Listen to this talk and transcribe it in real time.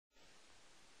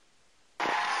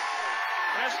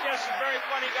Yes, a very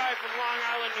funny guy from Long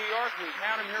Island, New York. We've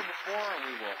had him here before, and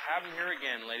we will have him here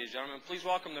again, ladies and gentlemen. Please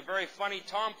welcome the very funny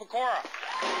Tom Pecora.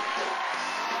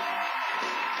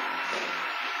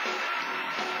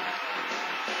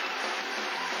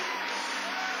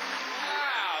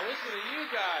 Wow, listen to you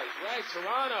guys. Right,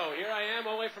 Toronto. Here I am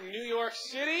all the way from New York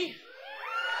City.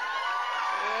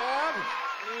 Yep.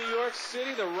 New York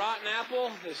City, the rotten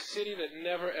apple, the city that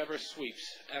never, ever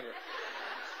sweeps, ever.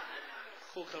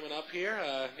 Cool coming up here.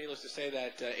 Needless to say,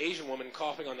 that Asian woman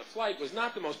coughing on the flight was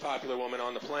not the most popular woman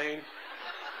on the plane.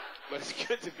 But it's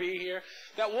good to be here.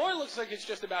 That war looks like it's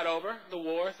just about over. The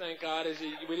war, thank God.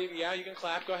 We didn't. Yeah, you can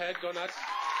clap. Go ahead. Go nuts.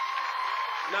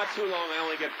 Not too long. I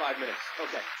only get 5 minutes.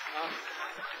 Okay.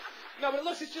 No, but it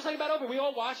looks, it's just like about over. We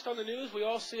all watched on the news. We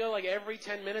all see, like, every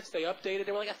 10 minutes they updated.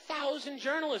 There were like 1,000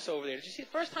 journalists over there. Did you see it?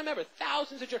 First time ever.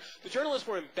 Thousands of journalists. The journalists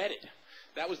were embedded.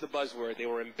 That was the buzzword. They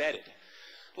were embedded.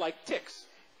 Like ticks.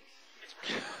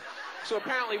 So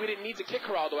apparently we didn't need to kick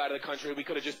Geraldo out of the country. We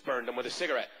could have just burned him with a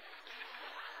cigarette.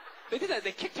 They did that.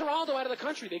 They kicked Geraldo out of the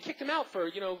country. They kicked him out for,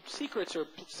 secrets or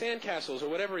sandcastles or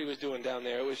whatever he was doing down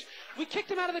there. We kicked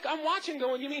him out of the... I'm watching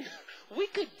going, you mean we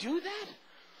could do that?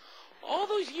 All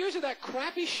those years of that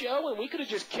crappy show and we could have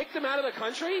just kicked him out of the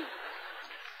country?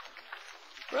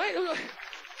 Right?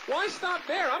 Why stop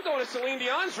there? I'm going to Celine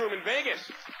Dion's room in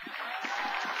Vegas.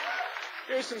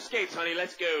 Here's some skates, honey.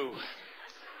 Let's go.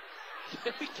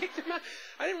 We kicked him out.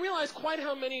 I didn't realize quite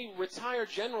how many retired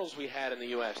generals we had in the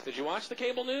U.S. Did you watch the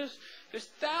cable news?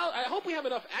 I hope we have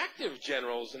enough active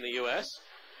generals in the U.S.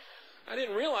 I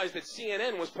didn't realize that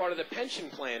CNN was part of the pension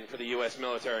plan for the U.S.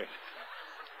 military.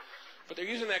 But they're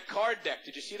using that card deck.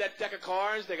 Did you see that deck of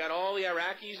cards? They got all the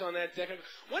Iraqis on that deck.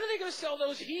 When are they going to sell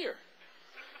those here?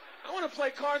 I want to play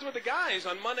cards with the guys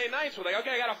on Monday nights. We're like,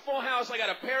 okay, I got a full house. I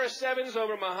got a pair of sevens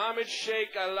over Mohammed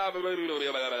Sheikh. I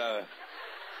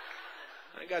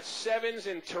got sevens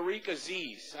in Tariq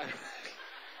Aziz.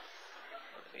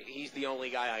 He's the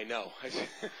only guy I know.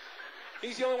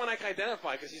 He's the only one I can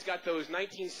identify because he's got those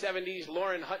 1970s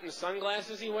Lauren Hutton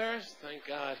sunglasses he wears. Thank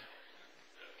God.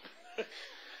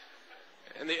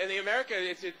 And the America,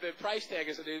 the price tag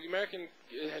is that the American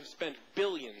have spent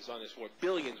billions on this war,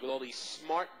 billions with all these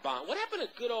smart bombs. What happened to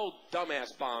good old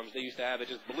dumbass bombs they used to have that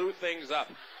just blew things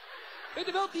up? They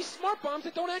developed these smart bombs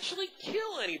that don't actually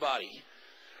kill anybody.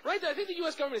 Right? I think the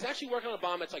U.S. government is actually working on a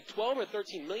bomb that's like $12 or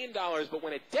 $13 million, but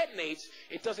when it detonates,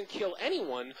 it doesn't kill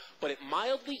anyone, but it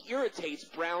mildly irritates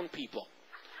brown people.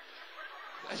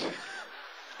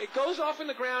 It goes off in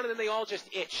the ground, and then they all just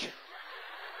itch.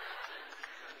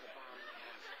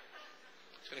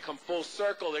 It's going to come full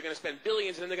circle. They're going to spend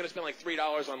billions, and then they're going to spend like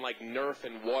 $3 on like Nerf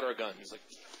and water guns. Like,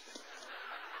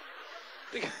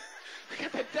 they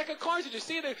got that deck of cards. Did you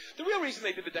see it? The real reason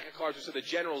they did the deck of cards was so the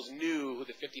generals knew who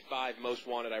the 55 most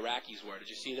wanted Iraqis were. Did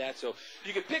you see that? So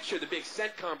you can picture the big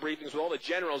CENTCOM briefings with all the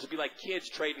generals. It'd be like kids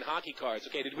trading hockey cards.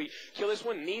 Okay, did we kill this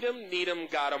one? Need him,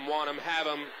 got him, want him, have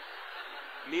him.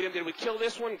 Need him, did we kill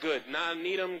this one? Good. Nah,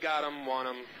 need him, got him, want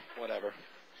him, whatever.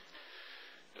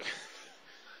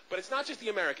 But it's not just the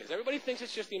Americans. Everybody thinks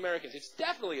it's just the Americans. It's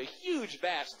definitely a huge,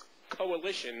 vast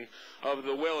coalition of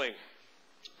the willing.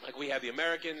 Like we have the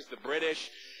Americans, the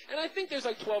British, and I think there's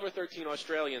like 12 or 13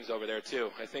 Australians over there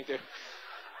too. I think they're...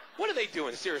 What are they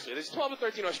doing? Seriously, there's 12 or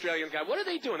 13 Australian guys. What are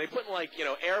they doing? They putting like,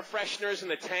 air fresheners in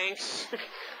the tanks?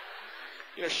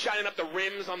 Shining up the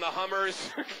rims on the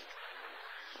Hummers?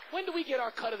 When do we get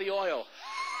our cut of the oil?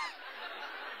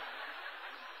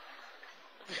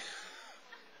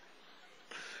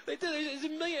 They did. There's a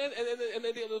million, and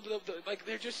like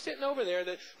they're just sitting over there.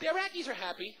 The Iraqis are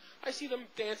happy. I see them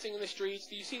dancing in the streets.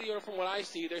 Do you see from what I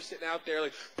see? They're sitting out there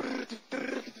like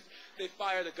they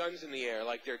fire the guns in the air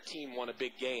like their team won a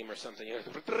big game or something.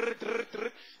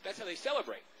 That's how they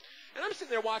celebrate. And I'm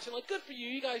sitting there watching like, good for you.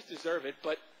 You guys deserve it.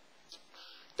 But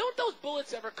don't those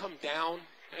bullets ever come down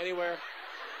anywhere?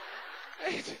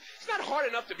 It's not hard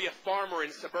enough to be a farmer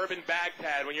in suburban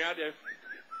Baghdad when you're out there.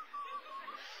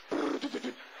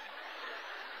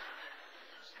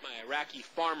 My Iraqi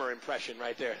farmer impression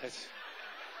right there.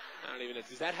 I don't even know.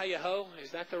 Is that how you hoe?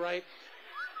 Is that the right?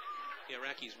 The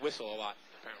Iraqis whistle a lot,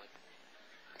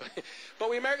 apparently. But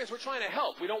we Americans, we're trying to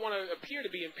help. We don't want to appear to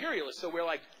be imperialists, so we're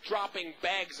like dropping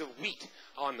bags of wheat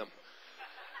on them.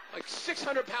 Like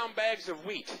 600-pound bags of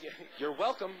wheat. You're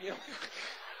welcome.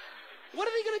 What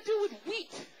are they going to do with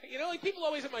wheat? Like people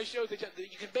always at my shows, you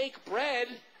can bake bread.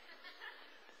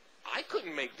 I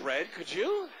couldn't make bread, could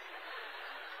you?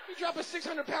 You drop a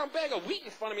 600-pound bag of wheat in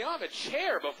front of me, I'll have a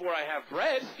chair before I have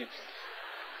bread.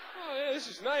 Oh, yeah, this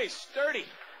is nice, sturdy.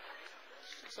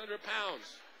 600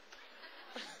 pounds.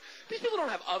 These people don't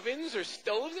have ovens or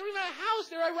stoves. They don't even have a house.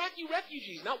 They're Iraqi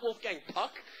refugees, not Wolfgang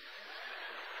Puck.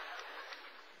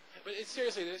 But it's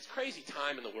seriously, it's a crazy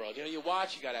time in the world. You know, you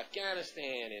watch, you got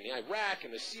Afghanistan and Iraq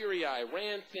and the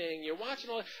Syria-Iran thing. You're watching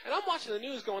all that. And I'm watching the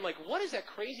news going like, what does that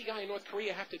crazy guy in North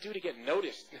Korea have to do to get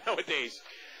noticed nowadays?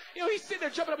 You know, he's sitting there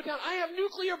jumping up and down, I have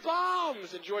nuclear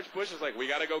bombs. And George Bush is like, we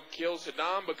got to go kill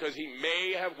Saddam because he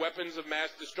may have weapons of mass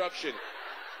destruction.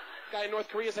 Guy in North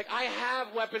Korea is like, I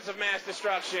have weapons of mass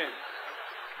destruction.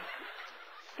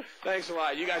 Thanks a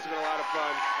lot. You guys have been a lot of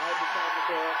fun. I hope you found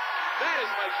Pecora. That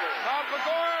is my show. Tom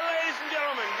Pecora, ladies and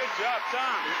gentlemen. Good job,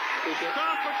 Tom.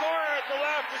 Tom Pecora at the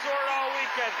Last Resort all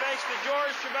weekend. Thanks to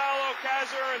George, Chavallo,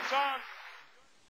 Kazar, and Tom.